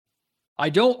I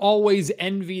don't always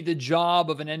envy the job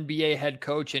of an NBA head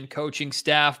coach and coaching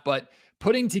staff, but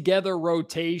putting together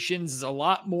rotations is a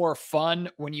lot more fun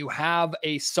when you have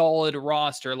a solid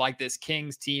roster like this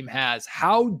Kings team has.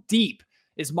 How deep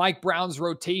is Mike Brown's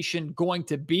rotation going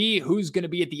to be? Who's going to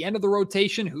be at the end of the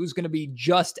rotation? Who's going to be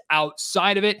just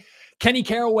outside of it? Kenny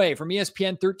Caraway from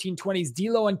ESPN 1320's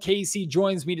D'Lo and KC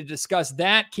joins me to discuss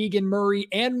that, Keegan Murray,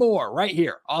 and more right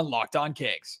here on Locked On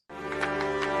Kings.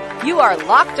 You are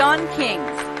Locked On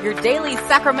Kings, your daily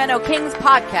Sacramento Kings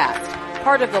podcast,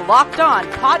 part of the Locked On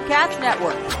Podcast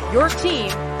Network, your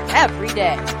team every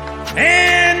day.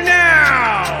 And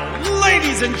now,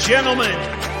 ladies and gentlemen,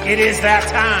 it is that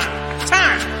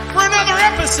time for another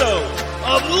episode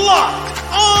of Locked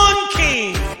On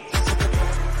Kings.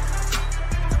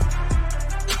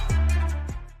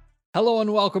 Hello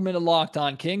and welcome into Locked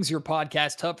On Kings, your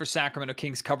podcast hub for Sacramento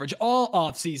Kings coverage all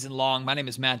off-season long. My name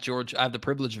is Matt George. I have the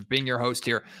privilege of being your host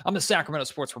here. I'm a Sacramento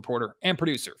sports reporter and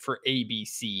producer for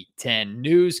ABC 10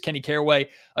 News. Kenny Caraway,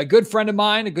 a good friend of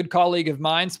mine, a good colleague of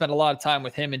mine, spent a lot of time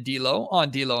with him and D'Lo on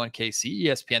D'Lo and KC,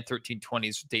 ESPN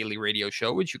 1320's daily radio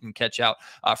show, which you can catch out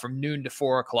from noon to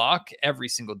 4 o'clock every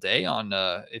single day on,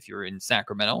 if you're in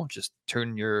Sacramento, just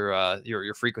turn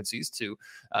your frequencies to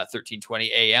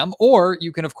 1320 AM, or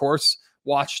you can, of course,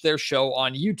 watch their show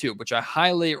on YouTube, which I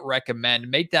highly recommend.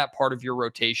 Make that part of your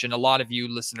rotation. A lot of you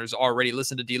listeners already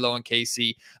listen to D'Lo and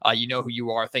KC. You know who you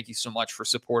are. Thank you so much for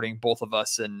supporting both of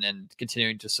us and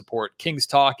continuing to support Kings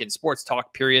Talk and Sports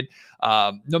Talk, period.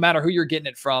 No matter who you're getting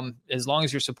it from, as long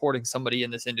as you're supporting somebody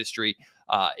in this industry,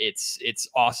 it's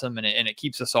awesome and it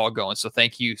keeps us all going. So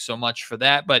thank you so much for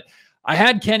that. But I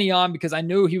had Kenny on because I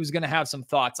knew he was going to have some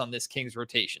thoughts on this Kings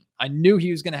rotation. I knew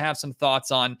he was going to have some thoughts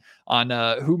on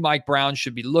who Mike Brown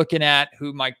should be looking at,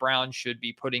 who Mike Brown should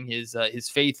be putting his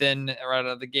faith in right out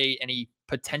of the gate, any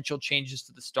potential changes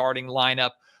to the starting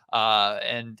lineup,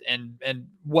 and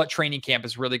what training camp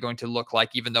is really going to look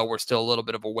like, even though we're still a little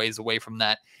bit of a ways away from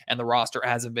that, and the roster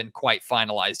hasn't been quite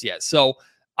finalized yet. So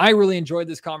I really enjoyed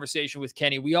this conversation with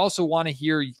Kenny. We also want to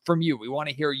hear from you. We want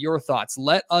to hear your thoughts.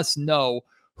 Let us know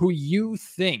who you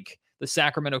think the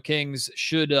Sacramento Kings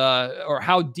should, or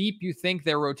how deep you think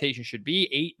their rotation should be,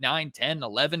 8, 9, 10,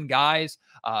 11 guys,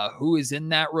 who is in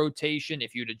that rotation.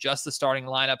 If you'd adjust the starting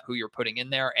lineup, who you're putting in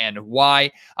there and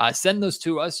why, send those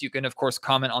to us. You can, of course,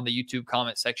 comment on the YouTube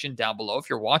comment section down below if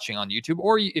you're watching on YouTube,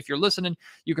 or if you're listening,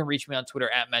 you can reach me on Twitter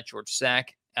at MattGeorgeSac.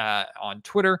 On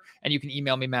Twitter, and you can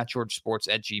email me,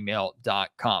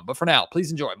 mattgeorgesports@gmail.com. But for now, please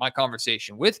enjoy my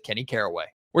conversation with Kenny Caraway.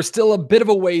 We're still a bit of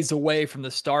a ways away from the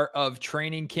start of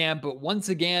training camp, but once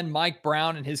again, Mike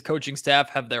Brown and his coaching staff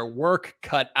have their work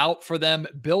cut out for them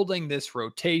building this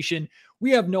rotation.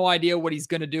 We have no idea what he's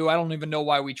going to do. I don't even know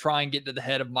why we try and get to the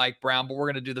head of Mike Brown, but we're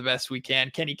going to do the best we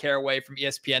can. Kenny Caraway from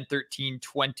ESPN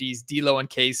 1320's D'Lo and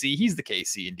KC. He's the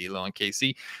KC in D'Lo and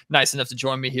KC. Nice enough to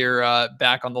join me here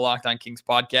back on the Locked On Kings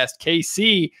podcast.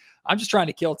 KC, I'm just trying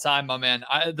to kill time, my man.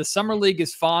 The summer league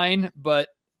is fine, but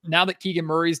now that Keegan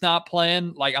Murray's not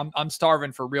playing, like I'm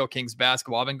starving for real Kings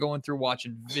basketball. I've been going through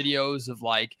watching videos of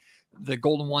like the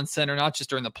Golden One Center, not just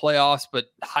during the playoffs, but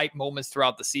hype moments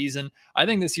throughout the season. I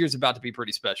think this year's about to be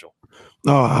pretty special.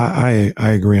 Oh, I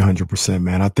agree 100%,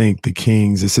 man. I think the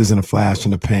Kings, this isn't a flash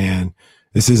in the pan.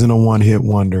 This isn't a one-hit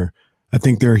wonder. I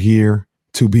think they're here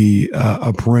to be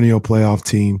a perennial playoff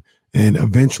team, and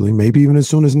eventually, maybe even as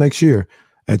soon as next year,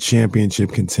 a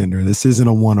championship contender. This isn't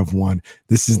a one of one.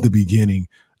 This is the beginning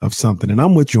of something. And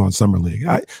I'm with you on Summer League.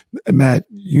 Matt,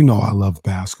 you know I love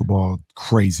basketball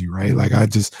crazy, right? Like I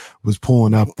just was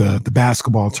pulling up the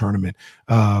basketball tournament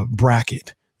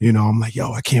bracket. You know, I'm like,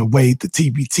 yo, I can't wait. The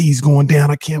TBT's going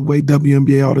down. I can't wait.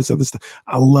 WNBA, all this other stuff.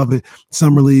 I love it.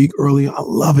 Summer League early. I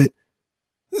love it.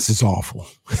 This is awful.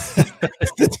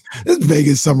 This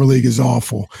Vegas Summer League is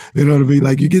awful. You know what I mean?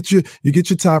 Like you get your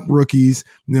top rookies,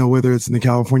 you know, whether it's in the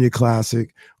California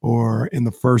Classic or in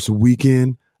the first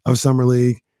weekend of Summer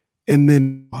League, and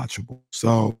then watchable.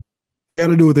 So got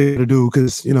to do what they got to do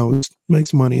because, you know, it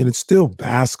makes money and it's still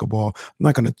basketball. I'm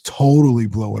not going to totally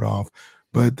blow it off,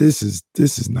 but this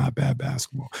is not bad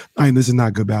basketball. I mean, this is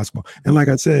not good basketball. And like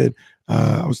I said,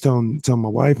 I was telling my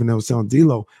wife, and I was telling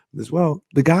D'Lo as well,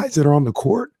 the guys that are on the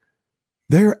court,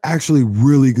 they're actually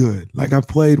really good. Like I've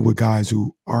played with guys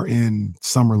who are in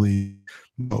Summer League,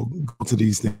 you know, go to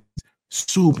these things,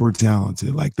 super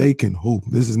talented. Like they can hoop.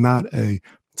 This is not a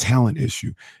talent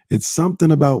issue. It's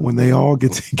something about when they all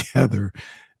get together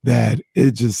that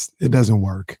it doesn't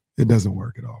work. It doesn't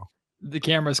work at all. The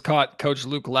cameras caught Coach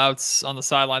Luke Lautz on the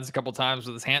sidelines a couple times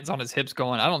with his hands on his hips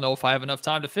going, I don't know if I have enough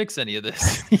time to fix any of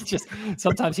this.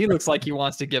 Sometimes he looks like he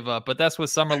wants to give up, but that's what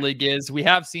Summer League is. We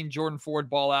have seen Jordan Ford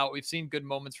ball out. We've seen good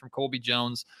moments from Colby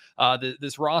Jones.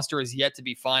 This roster is yet to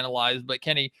be finalized, but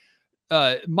Kenny,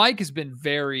 Mike has been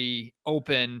very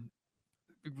open,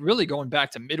 really going back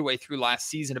to midway through last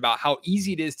season, about how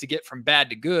easy it is to get from bad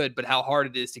to good, but how hard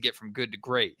it is to get from good to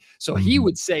great. So he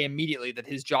would say immediately that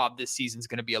his job this season is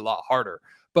going to be a lot harder.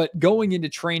 But going into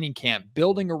training camp,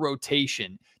 building a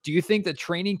rotation, do you think that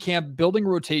training camp, building a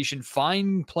rotation,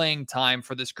 find playing time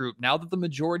for this group, now that the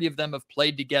majority of them have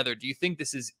played together, do you think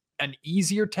this is an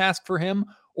easier task for him,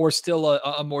 or still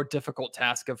a more difficult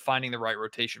task of finding the right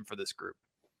rotation for this group?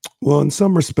 Well, in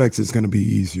some respects, it's going to be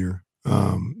easier.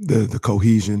 The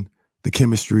cohesion, the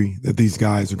chemistry that these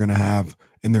guys are going to have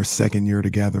in their second year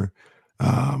together,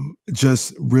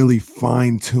 just really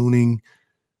fine tuning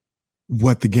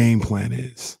what the game plan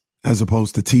is, as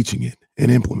opposed to teaching it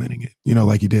and implementing it,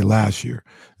 like you did last year.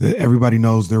 Everybody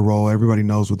knows their role. Everybody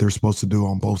knows what they're supposed to do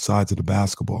on both sides of the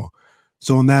basketball.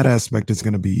 So in that aspect, it's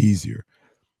going to be easier.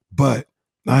 But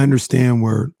I understand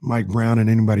where Mike Brown and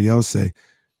anybody else say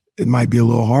it might be a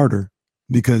little harder,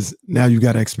 because now you've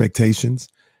got expectations.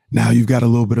 Now you've got a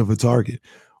little bit of a target.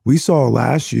 We saw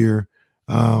last year,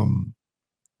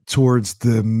 towards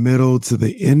the middle to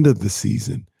the end of the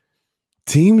season,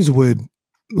 teams would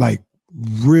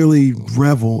really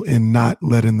revel in not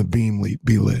letting the beam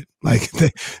be lit. Like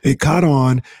they caught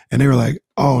on and they were like,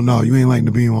 oh no, you ain't lighting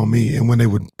the beam on me. And when they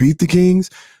would beat the Kings,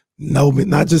 no, but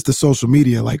not just the social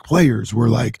media, like players were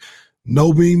like,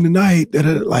 no beam tonight.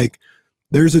 Like,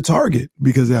 there's a target,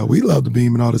 because we love the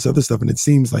beam and all this other stuff. And it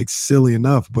seems like silly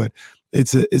enough, but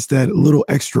it's that little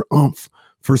extra oomph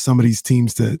for some of these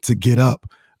teams to get up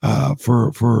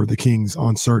for the Kings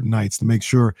on certain nights, to make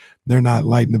sure they're not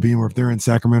lighting the beam, or if they're in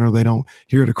Sacramento, they don't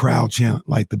hear the crowd chant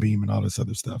light the beam and all this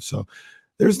other stuff. So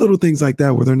there's little things like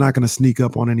that where they're not going to sneak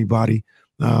up on anybody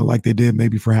like they did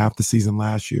maybe for half the season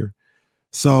last year.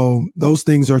 So those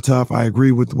things are tough. I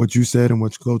agree with what you said and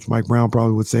what Coach Mike Brown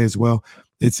probably would say as well.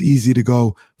 It's easy to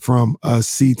go from a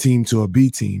C team to a B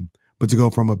team, but to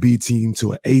go from a B team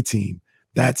to an A team,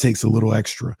 that takes a little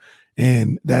extra.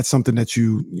 And that's something that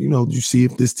you see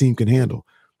if this team can handle.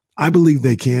 I believe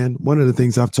they can. One of the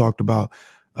things I've talked about,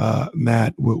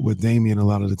 Matt, with Damian a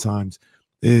lot of the times,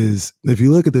 is if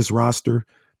you look at this roster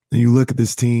and you look at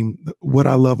this team, what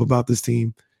I love about this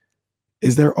team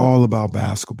is they're all about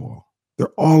basketball. They're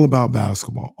all about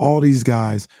basketball. All these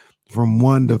guys from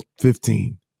 1 to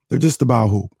 15, they're just about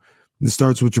hoop. It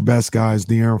starts with your best guys,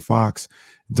 De'Aaron Fox,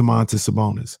 Domantas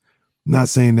Sabonis. I'm not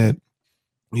saying that,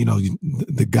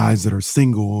 the guys that are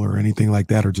single or anything like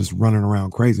that are just running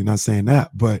around crazy. Not saying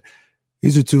that, but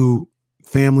these are two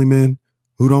family men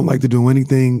who don't like to do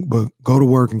anything but go to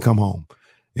work and come home.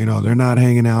 They're not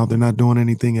hanging out. They're not doing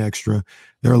anything extra.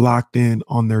 They're locked in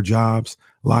on their jobs,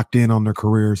 locked in on their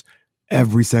careers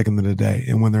every second of the day.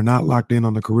 And when they're not locked in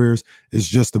on the careers, it's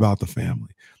just about the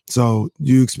family. So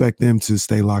you expect them to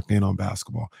stay locked in on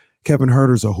basketball. Kevin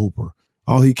Huerter's a hooper.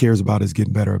 All he cares about is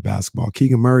getting better at basketball.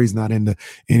 Keegan Murray's not into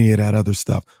any of that other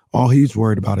stuff. All he's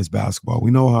worried about is basketball.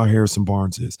 We know how Harrison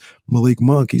Barnes is. Malik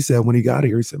Monk, he said when he got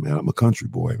here, he said, man, I'm a country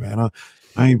boy, man.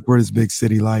 I ain't for this big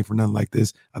city life or nothing like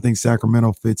this. I think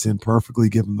Sacramento fits in perfectly,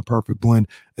 give him the perfect blend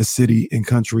of city and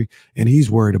country, and he's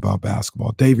worried about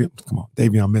basketball.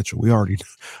 Davion Mitchell. We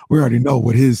already know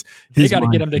what his they got to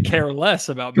get him to care less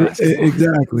about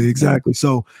basketball. Exactly.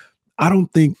 So I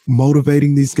don't think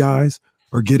motivating these guys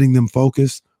or getting them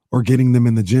focused or getting them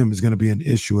in the gym is going to be an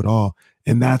issue at all.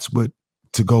 And that's what,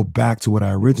 to go back to what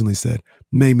I originally said,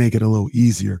 may make it a little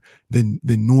easier than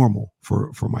normal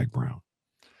for Mike Brown.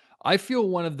 I feel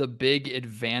one of the big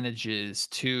advantages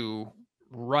to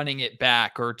running it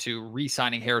back or to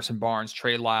re-signing Harrison Barnes,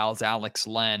 Trey Lyles, Alex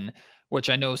Len, which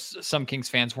I know some Kings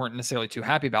fans weren't necessarily too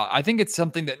happy about. I think it's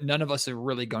something that none of us are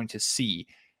really going to see.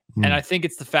 And I think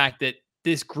it's the fact that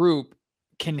this group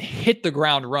can hit the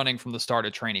ground running from the start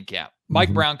of training camp.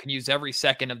 Mike Brown can use every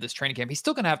second of this training camp. He's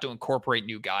still going to have to incorporate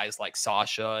new guys like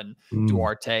Sasha and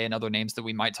Duarte and other names that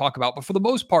we might talk about. But for the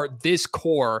most part, this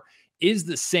core is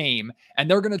the same, and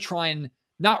they're going to try and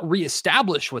not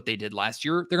reestablish what they did last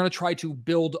year. They're going to try to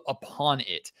build upon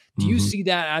it. Do you see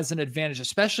that as an advantage,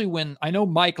 especially when I know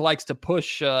Mike likes to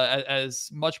push as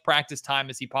much practice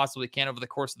time as he possibly can over the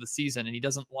course of the season, and he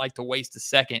doesn't like to waste a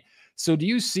second. So do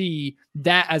you see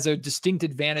that as a distinct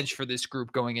advantage for this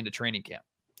group going into training camp?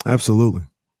 Absolutely.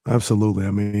 Absolutely.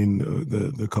 I mean,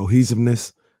 the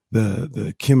cohesiveness,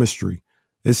 the chemistry,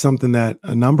 is something that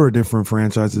a number of different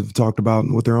franchises have talked about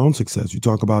with their own success. You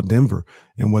talk about Denver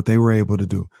and what they were able to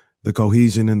do. the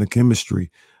cohesion and the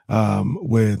chemistry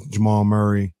with Jamal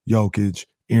Murray, Jokic,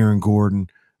 Aaron Gordon,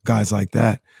 guys like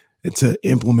that. And to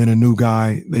implement a new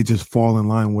guy, they just fall in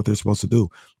line with what they're supposed to do.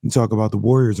 You talk about the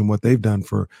Warriors and what they've done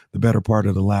for the better part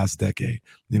of the last decade.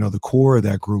 You know, the core of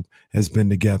that group has been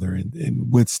together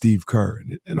and with Steve Kerr.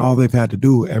 And all they've had to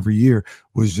do every year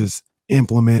was just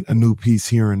implement a new piece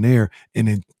here and there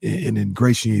and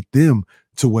ingratiate them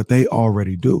to what they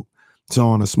already do. So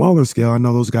on a smaller scale, I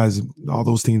know those guys, all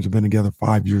those teams have been together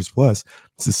 5 years plus.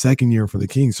 It's the second year for the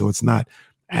Kings, so it's not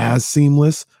as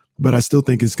seamless, but I still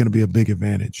think it's going to be a big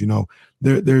advantage. You know,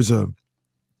 there's a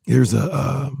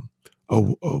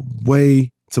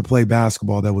way to play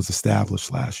basketball that was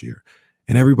established last year,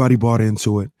 and everybody bought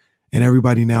into it, and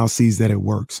everybody now sees that it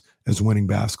works as winning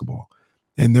basketball.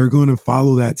 And they're going to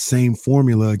follow that same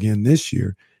formula again this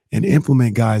year and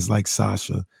implement guys like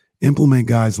Sasha, implement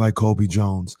guys like Kobe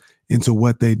Jones into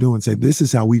what they do and say, this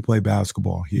is how we play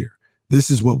basketball here. This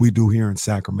is what we do here in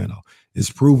Sacramento. It's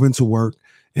proven to work,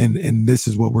 and this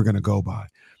is what we're going to go by.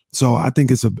 So I think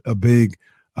it's a big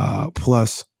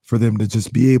plus for them to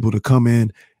just be able to come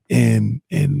in and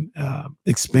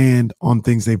expand on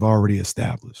things they've already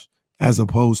established, as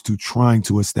opposed to trying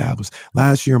to establish.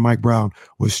 Last year, Mike Brown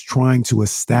was trying to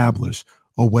establish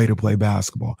a way to play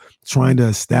basketball, trying to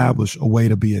establish a way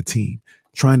to be a team,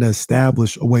 trying to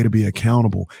establish a way to be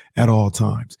accountable at all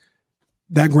times.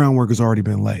 That groundwork has already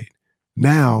been laid.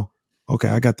 Now, okay,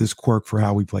 I got this quirk for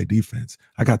how we play defense.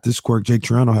 I got this quirk. Jake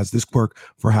Toronto has this quirk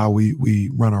for how we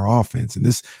run our offense, and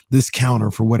this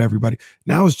counter for what everybody.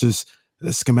 Now it's just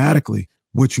schematically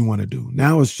what you want to do.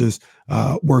 Now it's just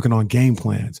working on game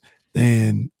plans.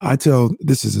 And I tell,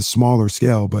 this is a smaller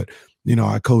scale, but you know,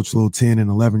 I coach little 10 and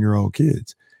 11-year-old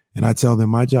kids, and I tell them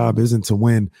my job isn't to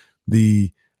win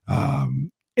the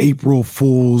April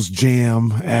Fool's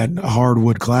jam at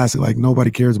Hardwood Classic. Like, nobody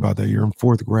cares about that. You're in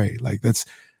 4th grade. Like, that's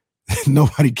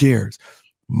nobody cares.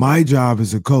 My job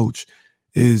as a coach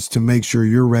is to make sure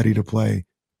you're ready to play,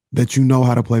 that you know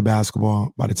how to play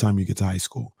basketball by the time you get to high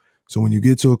school. So when you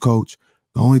get to a coach,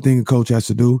 the only thing a coach has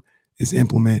to do is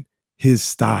implement his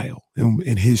style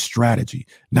and his strategy,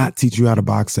 not teach you how to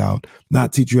box out,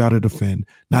 not teach you how to defend,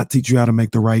 not teach you how to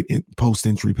make the right post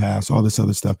entry pass, all this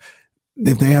other stuff.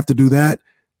 If they have to do that,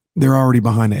 they're already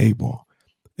behind the 8 ball.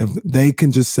 If they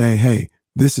can just say, hey,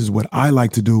 this is what I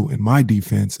like to do in my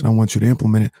defense, and I want you to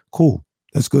implement it, cool,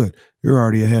 that's good. You're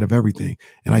already ahead of everything.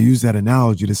 And I use that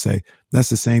analogy to say that's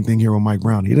the same thing here with Mike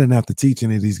Brown. He doesn't have to teach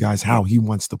any of these guys how he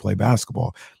wants to play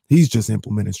basketball. He's just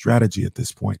implementing strategy at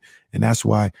this point. And that's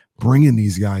why bringing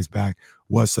these guys back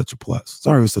was such a plus.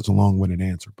 Sorry it was such a long-winded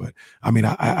answer, but I mean,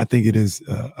 I think it is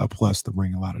a plus to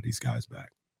bring a lot of these guys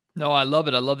back. No, I love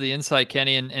it. I love the insight,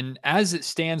 Kenny. And as it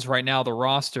stands right now, the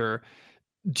roster,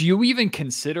 do you even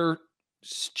consider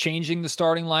changing the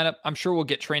starting lineup? I'm sure we'll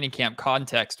get training camp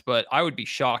context, but I would be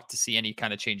shocked to see any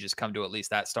kind of changes come to at least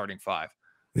that starting 5.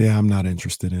 Yeah, I'm not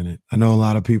interested in it. I know a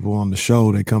lot of people on the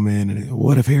show, they come in and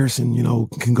what if Harrison,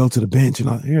 can go to the bench?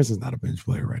 Harrison's not a bench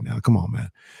player right now. Come on, man.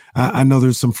 I know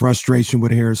there's some frustration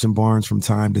with Harrison Barnes from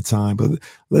time to time, but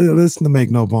listen, to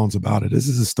make no bones about it, this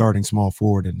is a starting small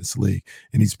forward in this league,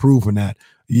 and he's proven that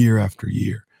year after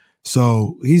year.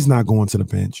 So he's not going to the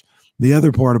bench. The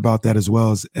other part about that as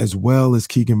well as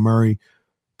Keegan Murray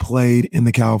played in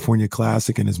the California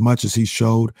Classic, and as much as he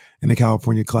showed in the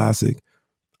California Classic,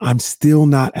 I'm still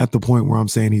not at the point where I'm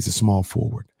saying he's a small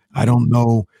forward. I don't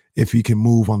know if he can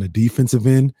move on the defensive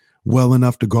end well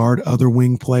enough to guard other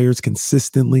wing players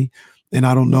consistently. And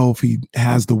I don't know if he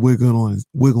has the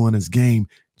wiggle in his game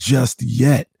just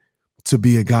yet to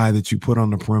be a guy that you put on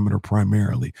the perimeter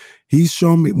primarily. He's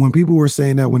shown me, when people were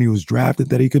saying that when he was drafted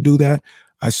that he could do that,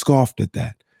 I scoffed at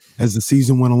that. As the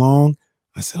season went along,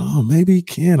 I said, oh, maybe he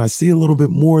can. I see a little bit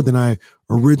more than I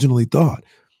originally thought.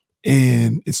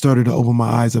 And it started to open my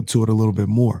eyes up to it a little bit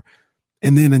more.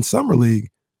 And then in Summer League,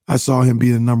 I saw him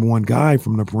be the number one guy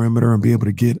from the perimeter and be able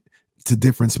to get to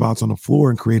different spots on the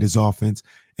floor and create his offense.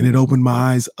 And it opened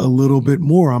my eyes a little bit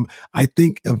more. I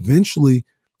think eventually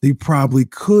he probably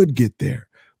could get there,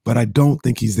 but I don't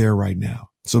think he's there right now.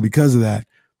 So because of that,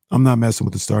 I'm not messing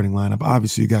with the starting lineup.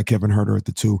 Obviously, you got Kevin Huerter at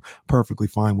the 2, perfectly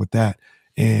fine with that.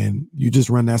 And you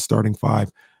just run that starting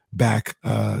 5 back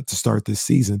to start this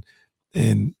season.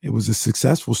 And it was a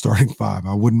successful starting 5.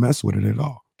 I wouldn't mess with it at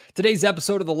all. Today's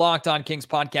episode of the Locked On Kings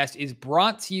podcast is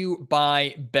brought to you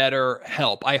by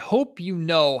BetterHelp. I hope you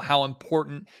know how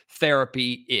important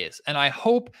therapy is. And I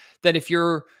hope that if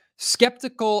you're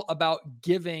skeptical about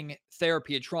giving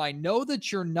therapy a try, know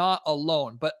that you're not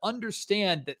alone, but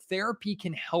understand that therapy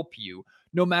can help you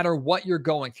no matter what you're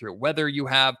going through, whether you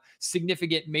have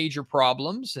significant major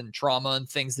problems and trauma and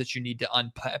things that you need to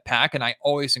unpack. And I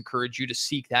always encourage you to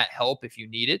seek that help if you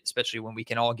need it, especially when we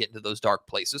can all get into those dark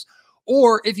places.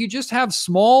 Or if you just have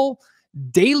small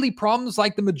daily problems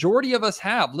like the majority of us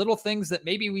have, little things that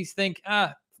maybe we think,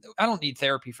 I don't need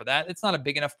therapy for that. It's not a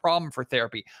big enough problem for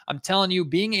therapy. I'm telling you,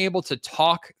 being able to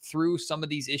talk through some of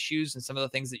these issues and some of the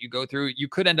things that you go through, you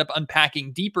could end up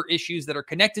unpacking deeper issues that are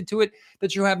connected to it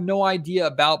that you have no idea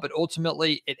about. But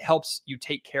ultimately, it helps you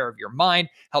take care of your mind,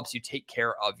 helps you take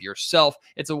care of yourself.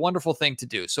 It's a wonderful thing to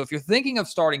do. So if you're thinking of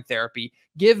starting therapy,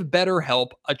 give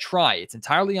BetterHelp a try. It's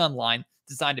entirely online,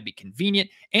 designed to be convenient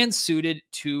and suited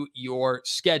to your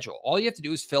schedule. All you have to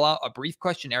do is fill out a brief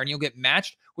questionnaire and you'll get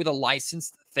matched with a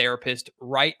licensed therapist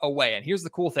right away. And here's the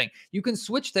cool thing. You can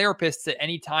switch therapists at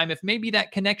any time. If maybe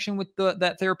that connection with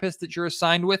that therapist that you're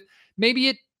assigned with, maybe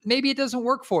it doesn't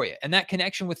work for you. And that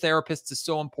connection with therapists is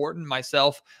so important.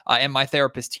 Myself and my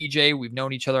therapist, TJ, we've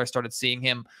known each other. I started seeing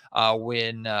him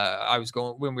when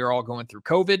we were all going through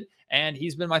COVID, and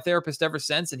he's been my therapist ever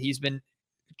since. And he's been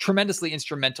tremendously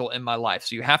instrumental in my life.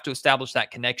 So you have to establish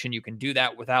that connection. You can do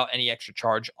that without any extra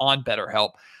charge on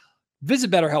BetterHelp.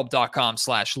 Visit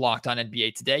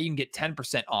BetterHelp.com/LockedOnNBA today. You can get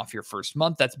 10% off your first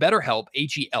month. That's BetterHelp,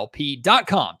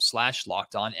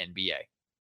 HELP.com/LockedOnNBA.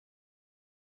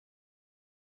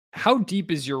 How deep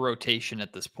is your rotation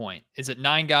at this point? Is it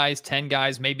 9 guys, 10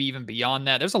 guys, maybe even beyond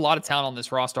that? There's a lot of talent on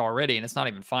this roster already, and it's not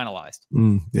even finalized.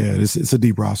 Yeah, it's a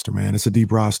deep roster, man. It's a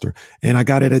deep roster. And I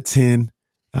got it at 10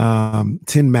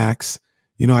 max.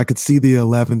 I could see the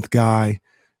 11th guy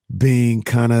being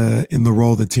kind of in the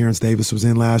role that Terrence Davis was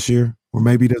in last year, or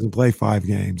maybe he doesn't play 5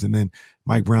 games. And then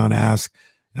Mike Brown asked,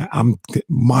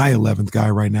 my 11th guy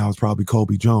right now is probably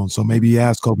Kobe Jones. So maybe he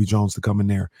asked Kobe Jones to come in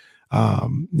there,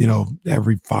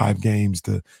 every 5 games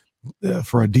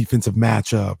for a defensive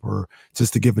matchup or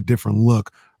just to give a different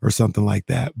look or something like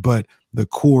that. But the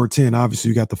core 10, obviously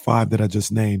you got the 5 that I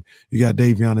just named. You got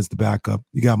Davion as the backup.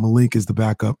 You got Malik as the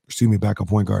backup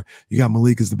point guard. You got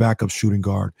Malik as the backup shooting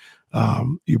guard.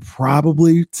 You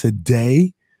probably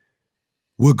today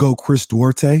would go Chris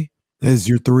Duarte as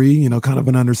your 3, kind of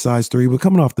an undersized 3, but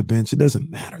coming off the bench, it doesn't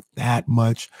matter that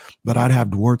much. But I'd have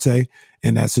Duarte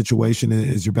in that situation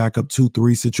as your backup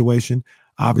 2-3 situation.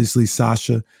 Obviously,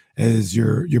 Sasha as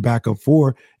your backup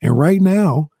 4. And right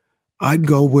now, I'd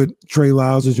go with Trey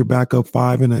Lyles as your backup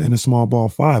 5 and a small ball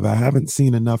 5. I haven't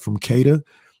seen enough from Keita.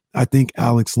 I think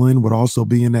Alex Len would also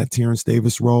be in that Terrence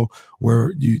Davis role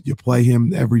where you play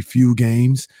him every few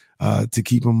games to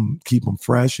keep him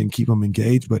fresh and keep him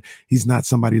engaged. But he's not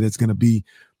somebody that's going to be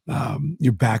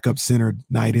your backup center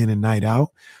night in and night out.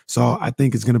 So I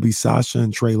think it's going to be Sasha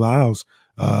and Trey Lyles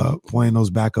playing those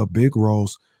backup big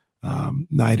roles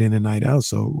night in and night out.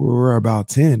 So we're about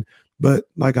 10. But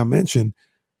like I mentioned,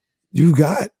 you've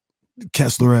got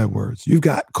Kessler Edwards, you've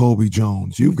got Kobe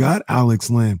Jones, you've got Alex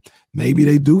Len. Maybe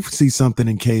they do see something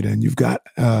in Keita, and you've got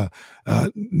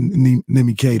Nimi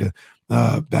Keita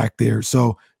back there.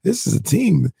 So this is a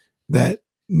team that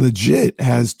legit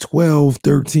has 12,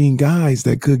 13 guys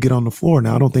that could get on the floor.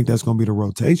 Now, I don't think that's going to be the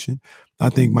rotation. I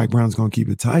think Mike Brown's going to keep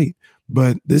it tight.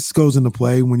 But this goes into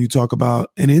play when you talk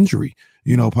about an injury,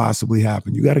 possibly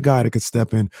happen. You got a guy that could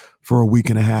step in for a week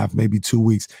and a half, maybe 2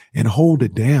 weeks, and hold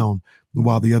it down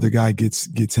while the other guy gets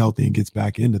healthy and gets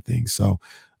back into things. So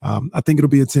I think it'll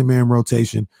be a 10-man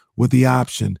rotation with the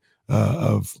option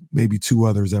of maybe 2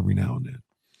 others every now and then.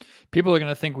 People are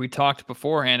going to think we talked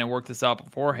beforehand and worked this out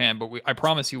beforehand, but I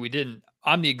promise you we didn't.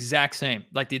 I'm the exact same.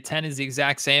 Like the 10 is the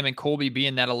exact same, and Colby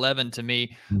being that 11 to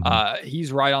me,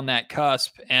 he's right on that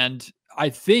cusp. And I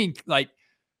think like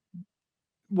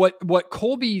what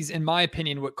Colby's, in my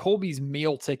opinion, what Colby's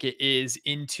meal ticket is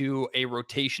into a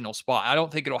rotational spot. I don't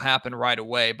think it'll happen right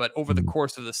away, but over the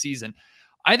course of the season,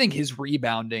 I think his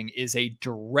rebounding is a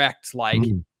direct,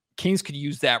 Kings could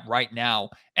use that right now.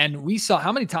 And we saw,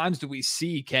 how many times do we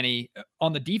see, Kenny,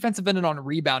 on the defensive end and on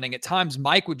rebounding? At times,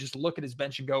 Mike would just look at his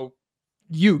bench and go,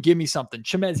 you give me something.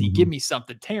 Chemezi, give me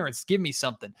something. Terrence, give me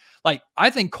something. Like, I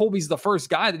think Colby's the first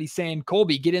guy that he's saying,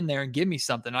 Colby, get in there and give me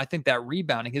something. I think that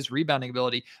his rebounding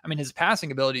ability, his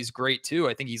passing ability is great too.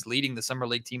 I think he's leading the summer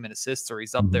league team in assists, or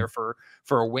he's up there for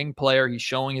a wing player. He's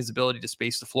showing his ability to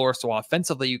space the floor. So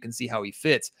offensively, you can see how he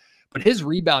fits. But his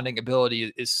rebounding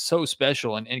ability is so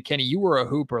special. And Kenny, you were a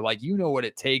hooper. Like, you know what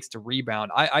it takes to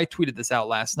rebound. I tweeted this out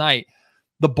last night.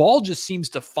 The ball just seems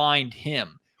to find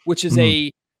him, which is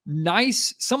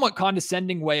nice, somewhat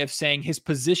condescending way of saying his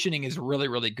positioning is really,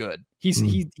 really good.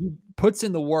 He puts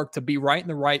in the work to be right in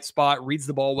the right spot, reads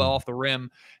the ball well off the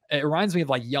rim. It reminds me of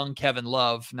like young Kevin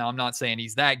Love. Now, I'm not saying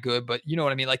he's that good, but you know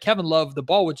what I mean? Like Kevin Love, the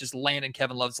ball would just land in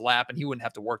Kevin Love's lap and he wouldn't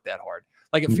have to work that hard.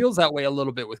 Like it feels that way a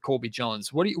little bit with Colby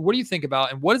Jones. What do you think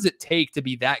about, and what does it take to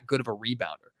be that good of a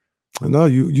rebounder? No,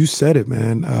 you said it,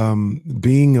 man.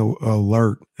 Being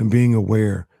alert and being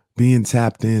aware, being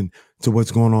tapped in to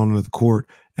what's going on the court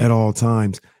at all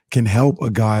times can help a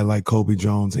guy like Colby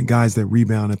Jones and guys that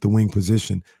rebound at the wing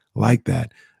position like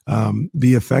that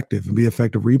be effective and be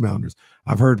effective rebounders.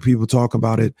 I've heard people talk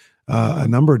about it a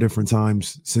number of different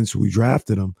times since we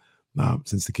drafted him.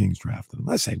 Since the Kings drafted him.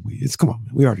 I say come on,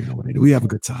 man. We already know what they do. We have a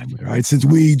good time with it, right? Since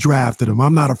we drafted him,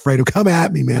 I'm not afraid of, come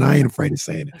at me, man. I ain't afraid of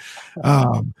saying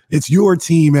it. It's your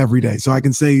team every day. So I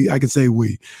can say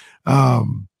we.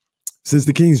 Since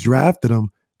the Kings drafted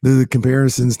him, the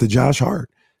comparisons to Josh Hart.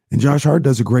 And Josh Hart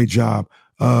does a great job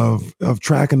of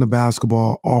tracking the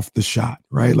basketball off the shot,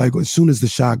 right? Like as soon as the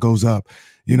shot goes up,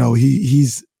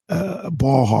 he's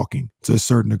ball hawking to a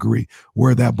certain degree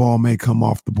where that ball may come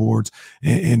off the boards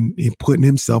and putting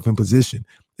himself in position.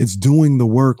 It's doing the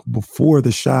work before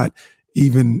the shot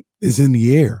even is in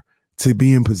the air to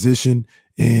be in position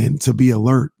and to be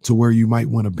alert to where you might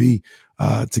want to be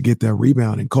to get that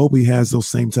rebound. And Colby has those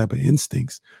same type of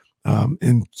instincts.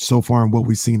 And so far in what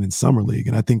we've seen in Summer League.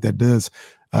 And I think that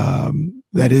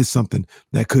is something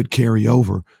that could carry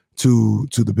over to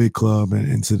the big club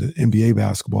and to the NBA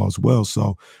basketball as well.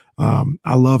 So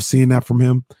I love seeing that from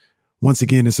him. Once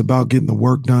again, it's about getting the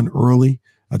work done early.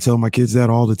 I tell my kids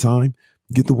that all the time.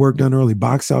 Get the work done early.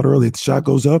 Box out early. If the shot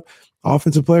goes up,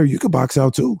 offensive player, you could box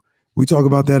out too. We talk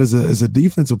about that as a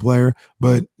defensive player,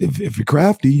 but if you're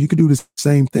crafty, you could do the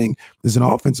same thing as an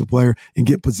offensive player and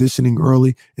get positioning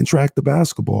early and track the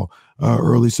basketball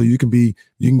early so you can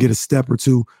get a step or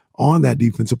two on that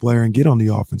defensive player and get on the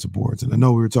offensive boards. And I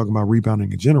know we were talking about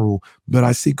rebounding in general, but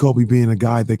I see Colby being a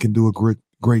guy that can do a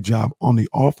great job on the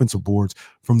offensive boards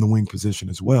from the wing position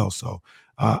as well. So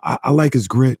I like his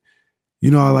grit.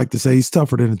 I like to say he's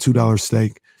tougher than a $2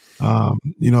 steak.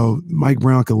 Mike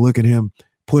Brown can look at him,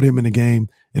 put him in the game,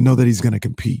 and know that he's going to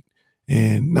compete.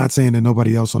 And not saying that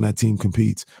nobody else on that team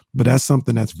competes, but that's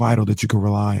something that's vital that you can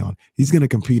rely on. He's going to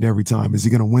compete every time. Is he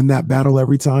going to win that battle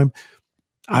every time?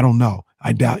 I don't know.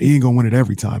 I doubt he ain't going to win it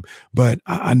every time, but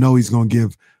I know he's going to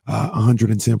give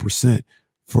 110%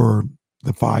 for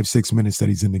the 5-6 minutes that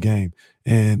he's in the game.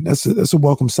 And that's a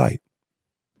welcome sight.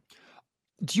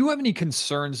 Do you have any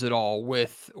concerns at all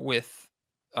with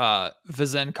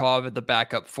Vezenkov at the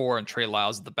backup 4 and Trey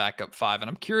Lyles at the backup 5? And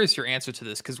I'm curious your answer to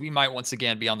this because we might once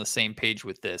again be on the same page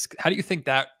with this. How do you think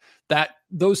that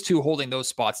those two holding those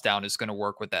spots down is going to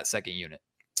work with that second unit?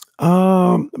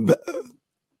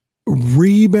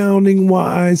 Rebounding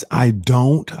wise, I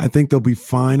don't. I think they'll be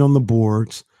fine on the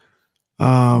boards.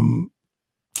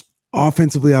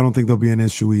 Offensively, I don't think there'll be an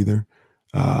issue either.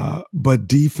 But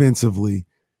defensively,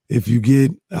 if you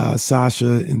get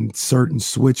Sasha in certain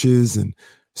switches and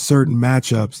certain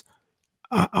matchups,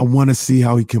 I want to see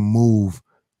how he can move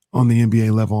on the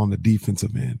NBA level on the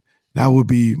defensive end. That would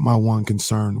be my one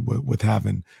concern with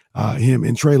having him.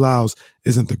 And Trey Lyles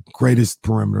isn't the greatest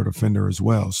perimeter defender as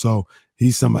well. So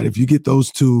he's somebody, if you get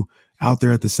those two out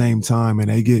there at the same time and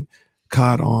they get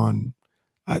caught on,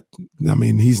 I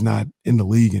mean, he's not in the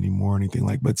league anymore or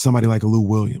anything but somebody like a Lou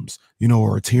Williams,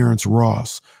 or a Terrence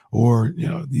Ross, or,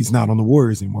 he's not on the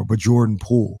Warriors anymore, but Jordan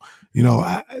Poole,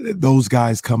 those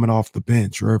guys coming off the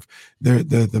bench, or if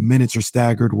the minutes are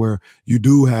staggered where you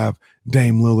do have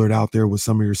Dame Lillard out there with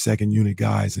some of your second unit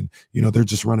guys and, they're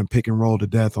just running pick and roll to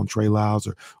death on Trey Lyles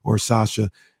or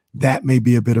Sasha, that may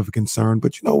be a bit of a concern.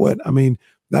 But you know what? I mean,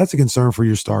 that's a concern for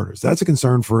your starters. That's a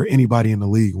concern for anybody in the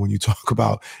league when you talk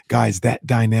about guys that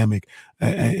dynamic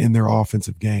in their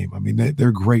offensive game. I mean,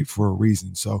 they're great for a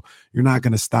reason. So you're not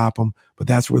going to stop them, but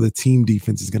that's where the team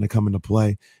defense is going to come into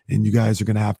play. And you guys are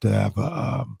going to have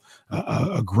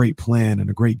a great plan and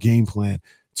a great game plan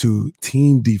to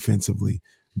team defensively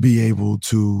be able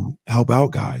to help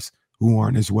out guys who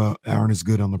aren't as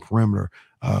good on the perimeter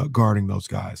guarding those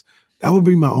guys. That would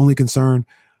be my only concern.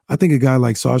 I think a guy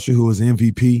like Sasha, who is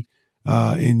MVP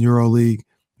in EuroLeague,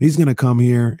 he's going to come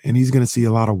here and he's going to see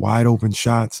a lot of wide open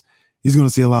shots. He's going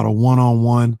to see a lot of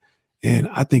one-on-one, and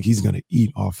I think he's going to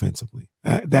eat offensively.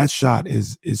 That shot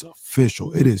is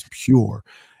official. It is pure,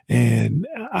 and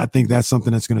I think that's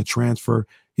something that's going to transfer.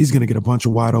 He's going to get a bunch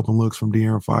of wide open looks from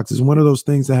De'Aaron Fox. It's one of those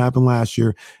things that happened last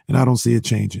year, and I don't see it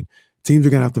changing. Teams are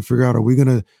going to have to figure out, are we going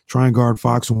to try and guard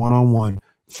Fox one-on-one?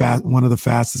 One of the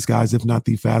fastest guys, if not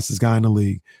the fastest guy in the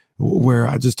league, where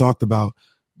I just talked about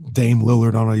Dame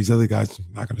Lillard, all these other guys,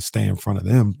 you're not going to stay in front of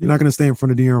them. You're not going to stay in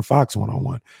front of De'Aaron Fox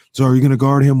one-on-one. So are you going to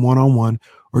guard him one-on-one,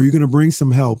 or are you going to bring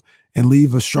some help and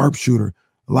leave a sharpshooter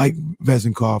like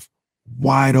Vezenkov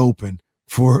wide open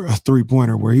for a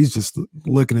three-pointer where he's just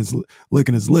licking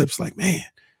his lips like, man,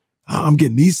 I'm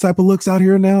getting these type of looks out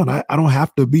here now, and I don't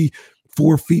have to be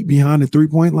 4 feet behind the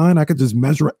three-point line. I could just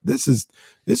measure. This is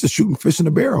shooting fish in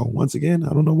a barrel. Once again, I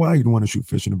don't know why you'd want to shoot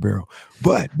fish in a barrel,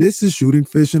 but this is shooting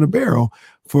fish in a barrel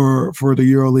for the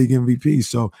EuroLeague MVP.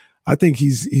 So I think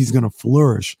he's going to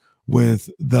flourish with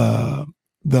the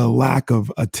lack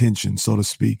of attention, so to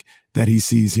speak, that he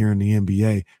sees here in the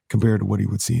NBA compared to what he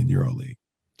would see in EuroLeague.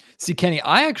 See, Kenny,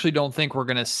 I actually don't think we're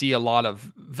going to see a lot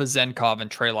of Vezenkov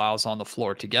and Trey Lyles on the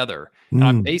floor together. And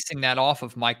I'm basing that off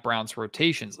of Mike Brown's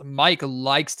rotations. Mike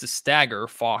likes to stagger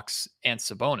Fox and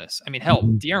Sabonis. I mean, hell,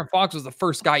 De'Aaron Fox was the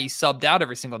first guy he subbed out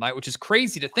every single night, which is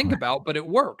crazy to think about, but it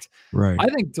worked. Right. I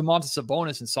think Domantas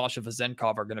Sabonis and Sasha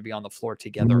Vezenkov are going to be on the floor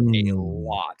together a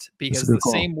lot, because the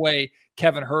same way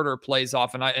Kevin Huerter plays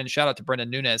off, and shout out to Brendan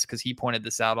Nunes because he pointed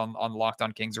this out on Locked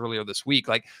On Kings earlier this week.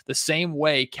 Like the same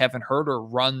way Kevin Huerter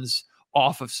runs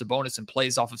off of Sabonis and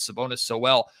plays off of Sabonis so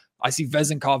well, I see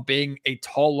Vezenkov being a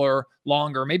taller,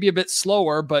 longer, maybe a bit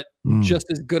slower, but just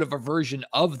as good of a version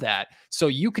of that. So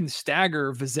you can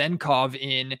stagger Vezenkov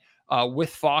in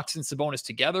with Fox and Sabonis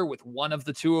together, with one of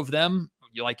the two of them.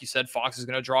 Like you said, Fox is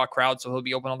going to draw a crowd, so he'll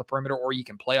be open on the perimeter, or you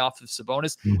can play off of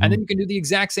Sabonis. And then you can do the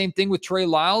exact same thing with Trey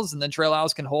Lyles, and then Trey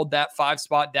Lyles can hold that 5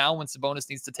 spot down when Sabonis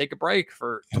needs to take a break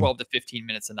for 12 to 15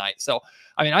 minutes a night. So,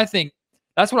 I mean, I think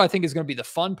that's what I think is going to be the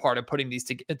fun part of putting these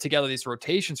together, these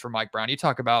rotations for Mike Brown. You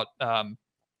talk about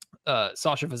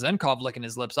Sasha Vezenkov licking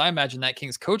his lips. I imagine that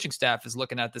Kings coaching staff is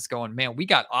looking at this going, man, we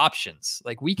got options.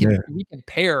 Like we can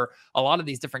pair a lot of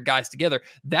these different guys together.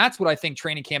 That's what I think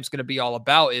training camp's going to be all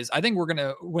about. Is I think we're going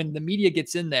to, when the media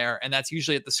gets in there, and that's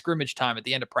usually at the scrimmage time at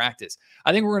the end of practice,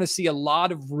 I think we're going to see a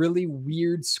lot of really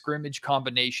weird scrimmage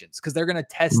combinations, because they're going to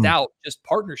test out just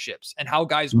partnerships and how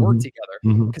guys work together.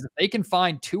 Because if they can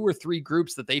find 2 or 3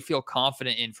 groups that they feel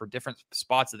confident in for different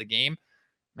spots of the game,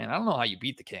 man, I don't know how you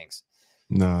beat the Kings.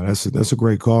 No, that's a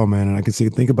great call, man. And I can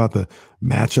think about the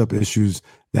matchup issues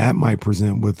that might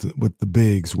present with the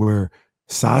bigs, where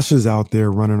Sasha's out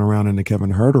there running around in the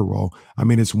Kevin Huerter role. I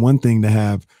mean, it's one thing to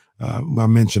have, I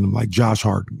mentioned them, like Josh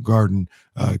Hart guarding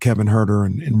Kevin Huerter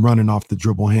and running off the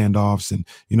dribble handoffs and,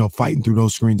 fighting through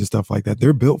those screens and stuff like that.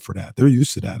 They're built for that. They're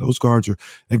used to that. Those guards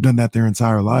they've done that their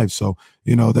entire lives. So,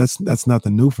 that's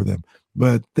nothing new for them.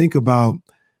 But think about,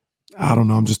 I don't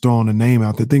know, I'm just throwing a name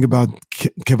out there. Think about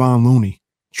Kevon Looney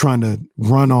trying to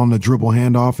run on the dribble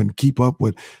handoff and keep up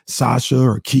with Sasha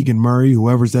or Keegan Murray,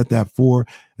 whoever's at that 4.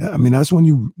 I mean, that's when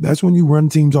you run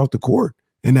teams off the court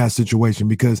in that situation,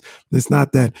 because it's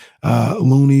not that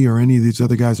Looney or any of these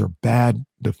other guys are bad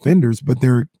defenders, but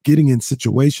they're getting in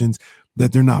situations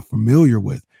that they're not familiar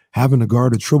with. Having to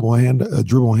guard a dribble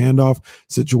handoff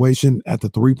situation at the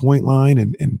 3-point line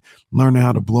and learning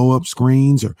how to blow up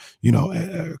screens or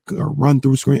run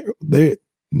through screen.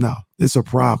 No, it's a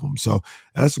problem. So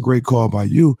that's a great call by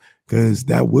you, because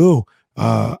that will,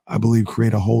 I believe,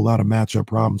 create a whole lot of matchup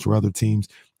problems for other teams.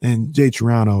 And Jay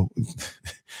Triano,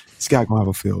 this guy gonna have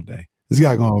a field day. Jay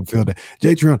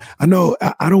Triano, I know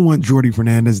I don't want Jordy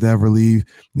Fernandez to ever leave,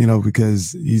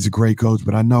 because he's a great coach,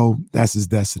 but I know that's his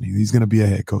destiny. He's going to be a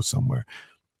head coach somewhere.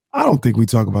 I don't think we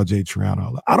talk about Jay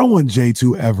Triano. I don't want Jay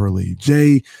to ever leave.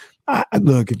 Jay,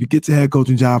 look, if he gets a head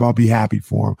coaching job, I'll be happy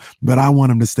for him. But I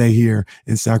want him to stay here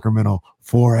in Sacramento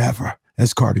forever,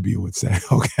 as Cardi B would say.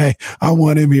 Okay, I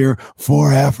want him here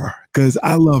forever because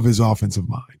I love his offensive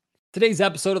mind. Today's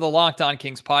episode of the Locked On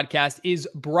Kings podcast is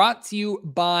brought to you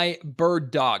by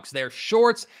Bird Dogs. Their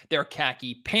shorts, their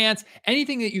khaki pants,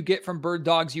 anything that you get from Bird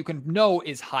Dogs, you can know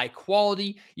is high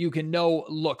quality, you can know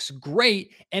looks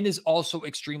great, and is also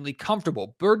extremely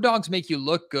comfortable. Bird Dogs make you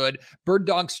look good. Bird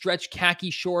Dogs stretch khaki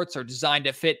shorts are designed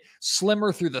to fit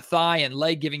slimmer through the thigh and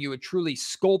leg, giving you a truly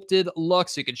sculpted look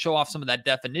so you can show off some of that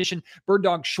definition. Bird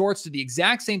Dog shorts do the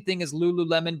exact same thing as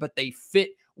Lululemon, but they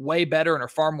fit way better and are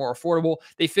far more affordable.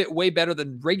 They fit way better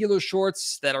than regular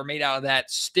shorts that are made out of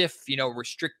that stiff,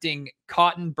 restricting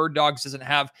cotton. Bird Dogs doesn't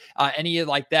have any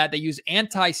like that. They use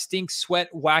anti-stink sweat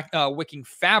wicking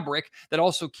fabric that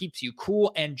also keeps you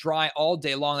cool and dry all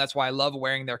day long. That's why I love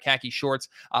wearing their khaki shorts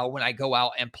when I go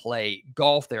out and play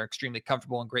golf. They're extremely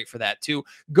comfortable and great for that too.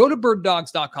 Go to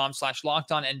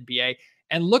birddogs.com/lockedonnba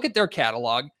and look at their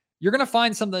catalog. You're going to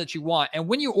find something that you want. And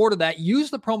when you order that, use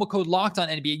the promo code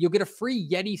LOCKEDONNBA. You'll get a free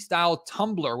Yeti-style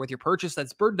tumbler with your purchase.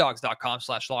 That's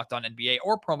birddogs.com/LockedOnNBA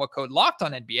or promo code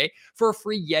LOCKEDONNBA for a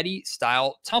free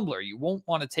Yeti-style tumbler. You won't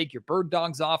want to take your Bird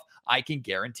Dogs off. I can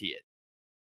guarantee it.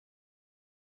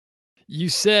 You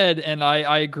said, and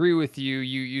I agree with you,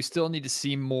 you still need to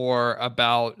see more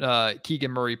about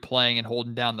Keegan Murray playing and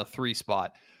holding down the 3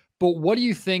 spot. But what do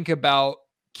you think about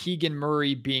Keegan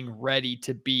Murray being ready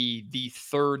to be the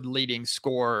 3rd leading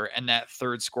scorer and that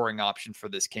 3rd scoring option for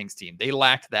this Kings team? They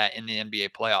lacked that in the NBA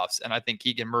playoffs, and I think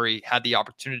Keegan Murray had the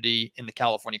opportunity in the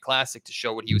California Classic to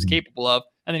show what he was capable of,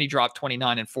 and then he dropped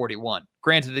 29 and 41.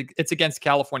 Granted, it's against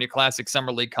California Classic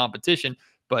Summer League competition,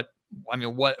 but I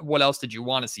mean, what else did you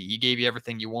want to see? He gave you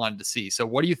everything you wanted to see. So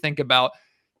what do you think about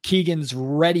Keegan's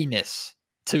readiness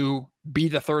to be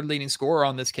the 3rd leading scorer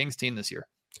on this Kings team this year?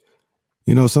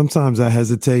 You know, sometimes I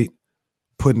hesitate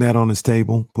putting that on his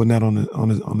table, putting that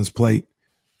on his plate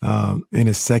in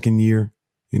his 2nd year,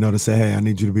 you know, to say, hey, I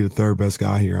need you to be the 3rd best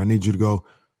guy here. I need you to go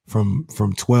from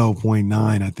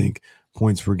 12.9, I think,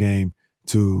 points per game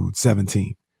to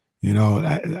 17. You know,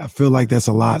 I feel like that's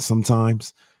a lot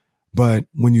sometimes. But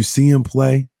when you see him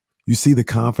play, you see the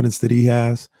confidence that he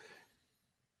has.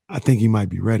 I think he might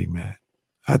be ready, Matt.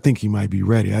 I think he might be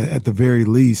ready. At the very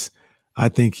least, I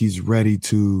think he's ready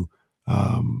to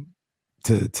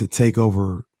take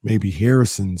over maybe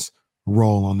Harrison's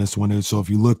role on this one. And so if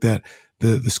you looked at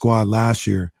the squad last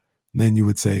year, then you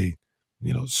would say,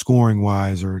 you know, scoring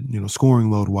wise or, you know,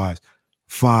 scoring load wise,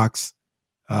 Fox,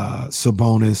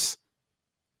 Sabonis,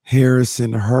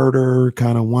 Harrison, Herter,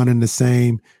 kind of one and the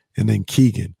same. And then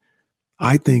Keegan.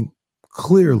 I think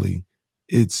clearly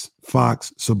it's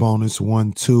Fox, Sabonis,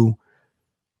 1, 2.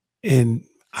 And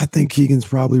I think Keegan's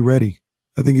probably ready.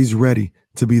 I think he's ready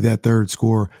to be that 3rd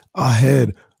scorer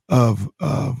ahead of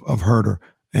Herter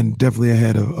and definitely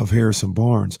ahead of Harrison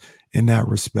Barnes in that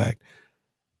respect.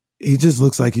 He just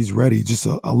looks like he's ready, just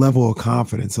a level of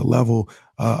confidence, a level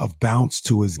of bounce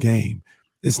to his game.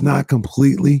 It's not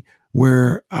completely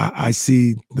where I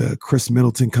see the Chris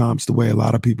Middleton comps the way a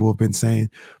lot of people have been saying,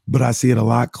 but I see it a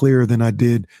lot clearer than I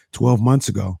did 12 months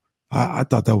ago. I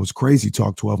thought that was crazy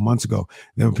talk 12 months ago.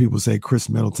 Then when people say Chris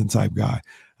Middleton type guy,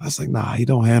 I was like, nah, he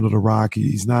don't handle the rock.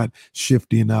 He's not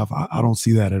shifty enough. I don't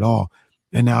see that at all.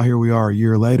 And now here we are a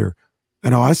year later.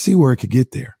 And I see where it could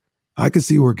get there. I could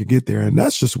see where it could get there. And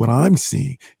that's just what I'm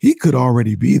seeing. He could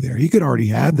already be there. He could already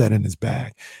have that in his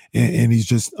bag. And he's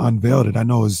just unveiled it. I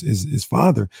know his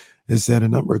father has said a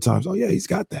number of times, oh, yeah, he's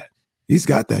got that. He's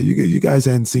got that. You guys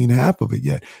hadn't seen half of it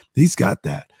yet. He's got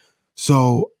that.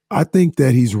 So I think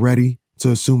that he's ready to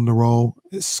assume the role,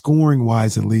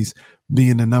 scoring-wise at least,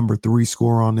 being the number 3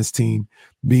 scorer on this team,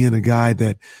 being a guy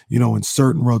that, you know, in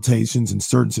certain rotations, in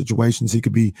certain situations, he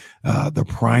could be the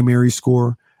primary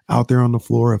scorer out there on the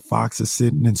floor. If Fox is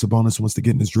sitting and Sabonis wants to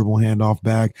get in his dribble handoff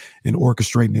bag and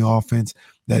orchestrating the offense,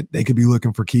 that they could be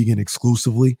looking for Keegan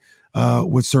exclusively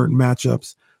with certain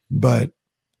matchups. But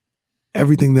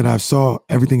everything that I've seen,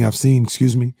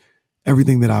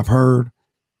 everything that I've heard,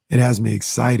 it has me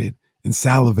excited and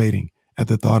salivating at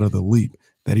the thought of the leap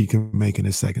that he can make in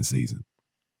his 2nd season.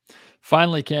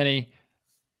 Finally, Kenny,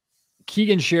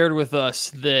 Keegan shared with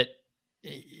us that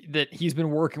he's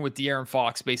been working with De'Aaron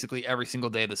Fox basically every single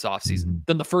day of this offseason. Mm-hmm.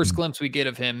 Then the first glimpse we get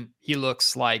of him, he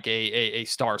looks like a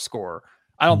star scorer.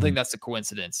 I don't think that's a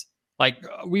coincidence. Like,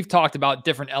 we've talked about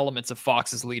different elements of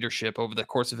Fox's leadership over the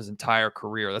course of his entire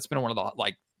career. That's been one of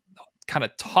the kind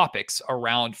of topics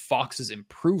around Fox's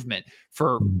improvement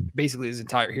for basically his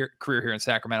entire career here in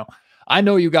Sacramento. I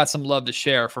know you got some love to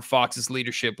share for Fox's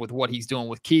leadership with what he's doing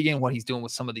with Keegan, what he's doing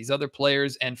with some of these other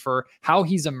players, and for how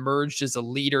he's emerged as a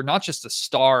leader, not just a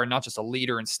star, not just a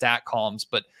leader in stat columns,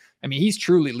 but I mean, he's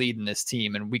truly leading this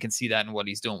team, and we can see that in what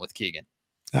he's doing with Keegan.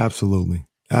 Absolutely.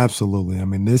 Absolutely. I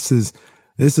mean, this is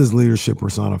leadership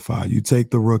personified. You take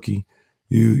the rookie,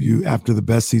 you after the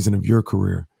best season of your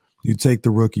career, you take the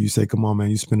rookie, you say, come on, man,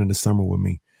 you're spending the summer with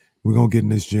me. We're going to get in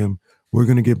this gym. We're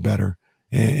going to get better.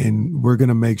 And we're going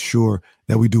to make sure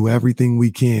that we do everything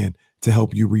we can to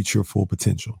help you reach your full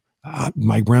potential.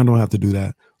 Mike Brown don't have to do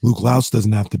that. Luke Laus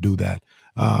doesn't have to do that.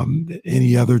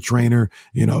 Any other trainer,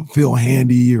 you know, Phil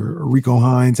Handy or Rico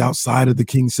Hines outside of the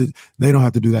Kings, they don't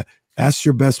have to do that. Ask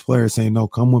your best player saying, no,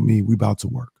 come with me. We about to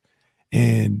work.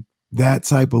 And that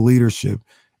type of leadership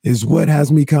is what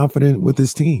has me confident with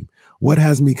this team. What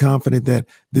has me confident that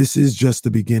this is just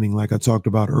the beginning, like I talked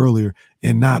about earlier,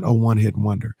 and not a one-hit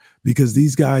wonder, because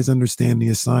these guys understand the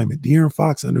assignment. De'Aaron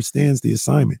Fox understands the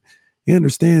assignment. He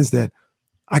understands that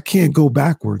I can't go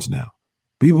backwards now.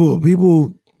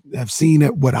 People have seen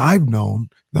it, what I've known.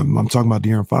 I'm talking about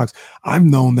De'Aaron Fox. I've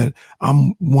known that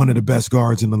I'm one of the best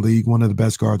guards in the league, one of the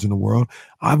best guards in the world.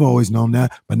 I've always known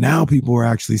that, but now people are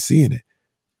actually seeing it.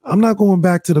 I'm not going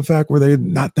back to the fact where they're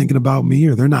not thinking about me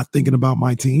or they're not thinking about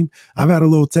my team. I've had a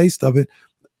little taste of it.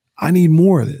 I need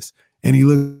more of this. And he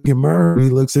looks at Murray, he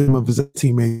looks at him of his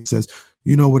teammate and says,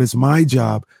 you know what? It's my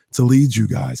job to lead you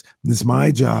guys. It's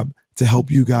my job to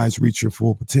help you guys reach your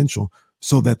full potential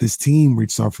so that this team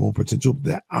reaches our full potential,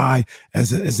 that I,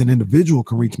 as an individual,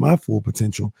 can reach my full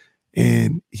potential.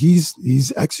 And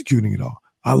he's executing it all.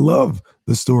 I love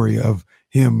the story of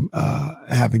him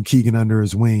having Keegan under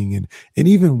his wing and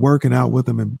even working out with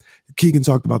him. And Keegan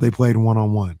talked about they played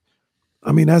one-on-one.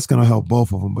 I mean, that's going to help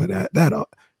both of them. But that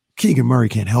Keegan Murray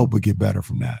can't help but get better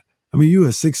from that. I mean, you a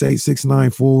 6'8",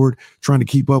 6'9" forward trying to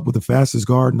keep up with the fastest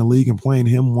guard in the league and playing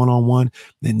him one-on-one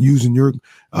and using your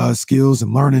skills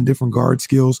and learning different guard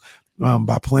skills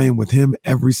by playing with him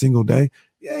every single day.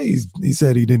 Yeah, he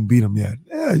said he didn't beat him yet.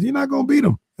 Yeah, you're not going to beat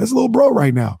him. That's a little bro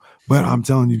right now. But I'm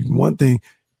telling you one thing,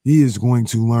 he is going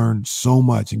to learn so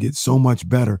much and get so much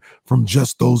better from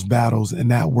just those battles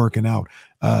and that working out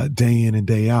day in and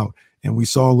day out. And we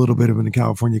saw a little bit of it in the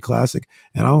California Classic,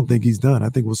 and I don't think he's done. I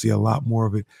think we'll see a lot more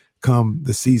of it come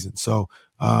the season. So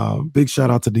big shout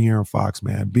out to De'Aaron Fox,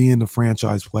 man, being the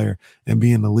franchise player and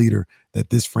being the leader that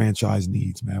this franchise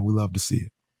needs, man. We love to see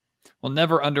it. Well,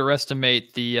 never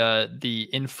underestimate the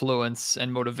influence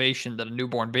and motivation that a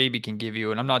newborn baby can give you.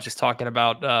 And I'm not just talking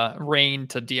about rain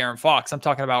to De'Aaron Fox. I'm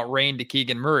talking about rain to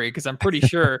Keegan Murray, because I'm pretty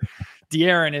sure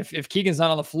De'Aaron, if Keegan's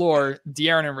not on the floor,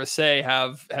 De'Aaron and Rasay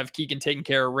have Keegan taking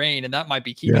care of rain, and that might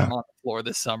be keeping him on the floor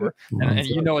this summer. And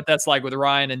you know what that's like with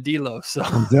Ryan and D'Lo. So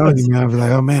I'm telling you, man, I'll be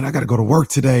like, oh man, I got to go to work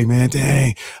today, man.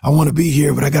 Dang, I want to be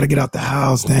here, but I got to get out the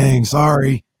house. Dang,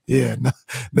 sorry. Yeah, no,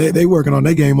 they working on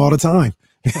their game all the time.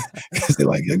 Because they're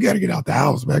like, you got to get out the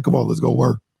house, man. Come on, let's go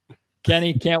work.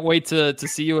 Kenny, can't wait to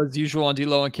see you as usual on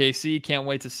D'Lo and KC. Can't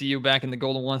wait to see you back in the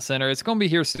Golden One Center. It's going to be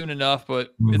here soon enough,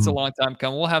 but it's a long time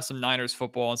coming. We'll have some Niners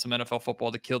football and some NFL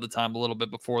football to kill the time a little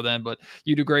bit before then, but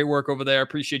you do great work over there.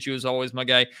 Appreciate you as always, my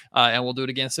guy, and we'll do it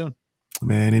again soon.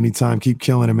 Man, anytime. Keep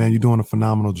killing it, man. You're doing a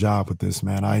phenomenal job with this,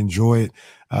 man. I enjoy it.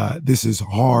 This is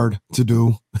hard to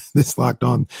do. This Locked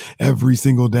On every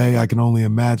single day. I can only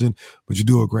imagine, but you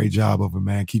do a great job of it,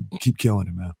 man. Keep killing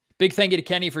it, man. Big thank you to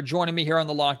Kenny for joining me here on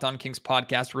the Locked On Kings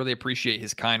podcast. Really appreciate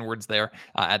his kind words there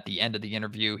at the end of the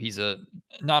interview.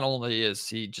 Not only is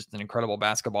he just an incredible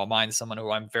basketball mind, someone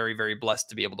who I'm very, very blessed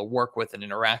to be able to work with and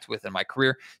interact with in my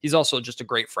career. He's also just a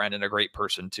great friend and a great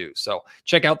person too. So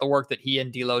check out the work that he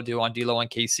and D'Lo do on D'Lo and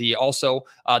KC. Also,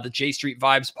 the J Street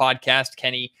Vibes podcast.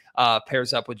 Kenny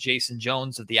pairs up with Jason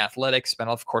Jones of The Athletic. Spent,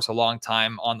 of course, a long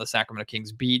time on the Sacramento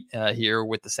Kings beat here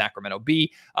with the Sacramento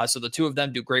Bee. So the two of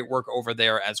them do great work over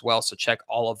there as well. So check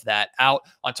all of that out.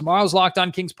 On tomorrow's Locked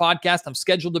On Kings podcast, I'm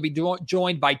scheduled to be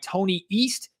joined by Tony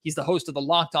East. He's the host of the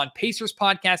Locked On Pacers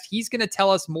podcast. He's going to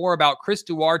tell us more about Chris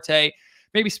Duarte,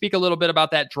 maybe speak a little bit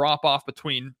about that drop-off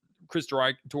between Chris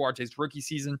Duarte's rookie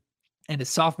season and his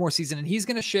sophomore season. And he's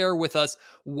going to share with us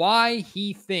why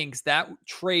he thinks that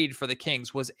trade for the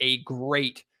Kings was a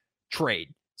great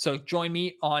trade. So join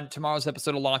me on tomorrow's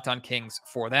episode of Locked On Kings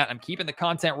for that. I'm keeping the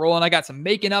content rolling. I got some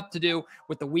making up to do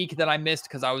with the week that I missed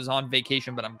because I was on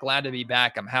vacation, but I'm glad to be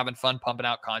back. I'm having fun pumping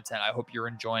out content. I hope you're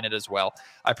enjoying it as well.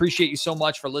 I appreciate you so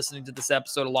much for listening to this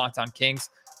episode of Locked On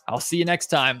Kings. I'll see you next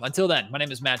time. Until then, my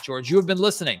name is Matt George. You have been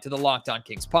listening to the Locked On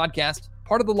Kings podcast,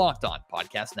 part of the Locked On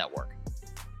Podcast Network.